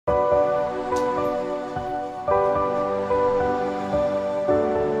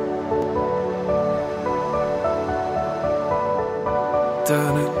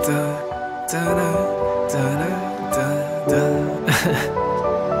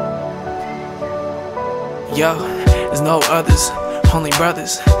Yo, there's no others, only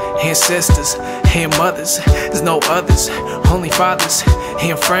brothers and sisters and mothers. There's no others, only fathers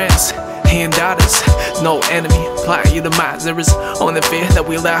and friends and daughters. No enemy, plot your demise. There is only fear that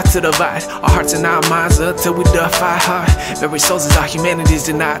we allow to divide our hearts and our minds until we defy our very souls as our humanity is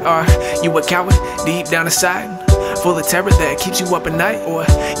denied. Are you a coward deep down inside, full of terror that keeps you up at night? Or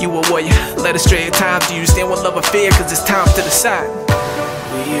you a warrior led astray at times? Do you stand with love or fear? Cause it's time to decide.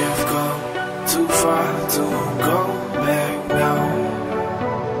 We have gone too far to go back now.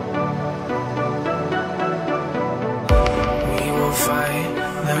 We will find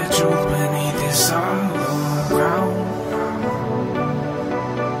the truth beneath this hollow ground.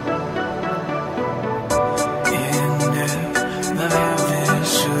 And if the heavens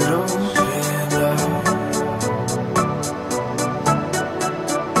should open up,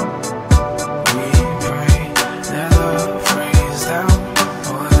 we pray that love rains down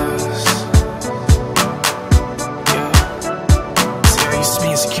on us. Yeah. See, I used to be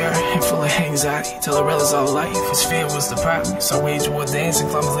insecure and full of anxiety till I realized all life is fear was the problem. So I waged war dancing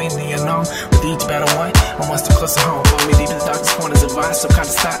clumsily in the unknown. With each battle won, I'm one step closer home. Follow me deep in the darkest corners of us. Some kind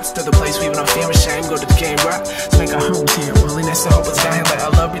of stops to the place we even on fear and shame. Go to the game rock to make our homes here. Willingness and hope is dying. Let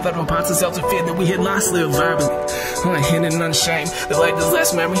our love be led upon ourselves in fear that we had lost. Live vibrantly, unhindered and unashamed. The light is the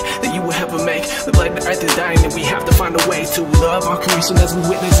last memory that you will ever make. The light the earth is dying and we have to find a way to love our creation as we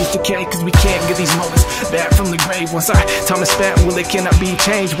witness its decay. Cause we can't get these moments back from the grave. Once our time is spent, well, it cannot be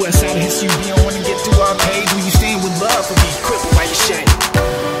changed. Where side of history we don't want to get to our page. Will you stand with love or be crippled by your shame?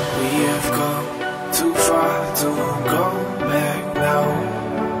 We have gone too far to go back now.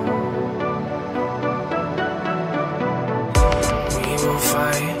 We will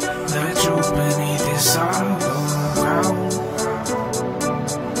find the truth beneath this hollow ground.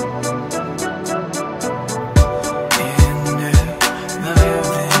 And if the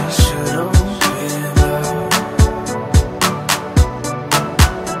heavens should open up,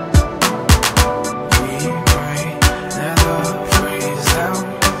 we pray that love rains down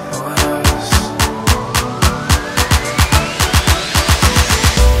on us.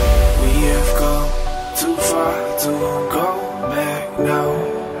 We have gone too far to go back now.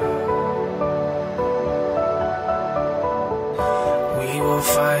 We will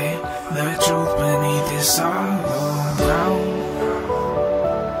find the truth beneath this hollow ground.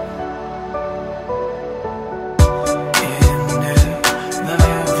 And if the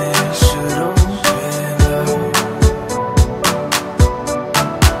heavens should open up,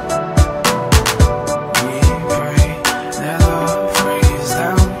 we pray that love rains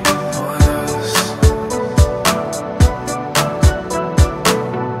down on us.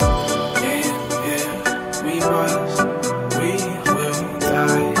 And if we must, we will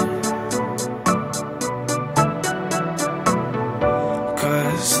die.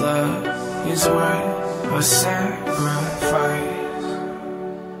 Cause love is worth a sacrifice.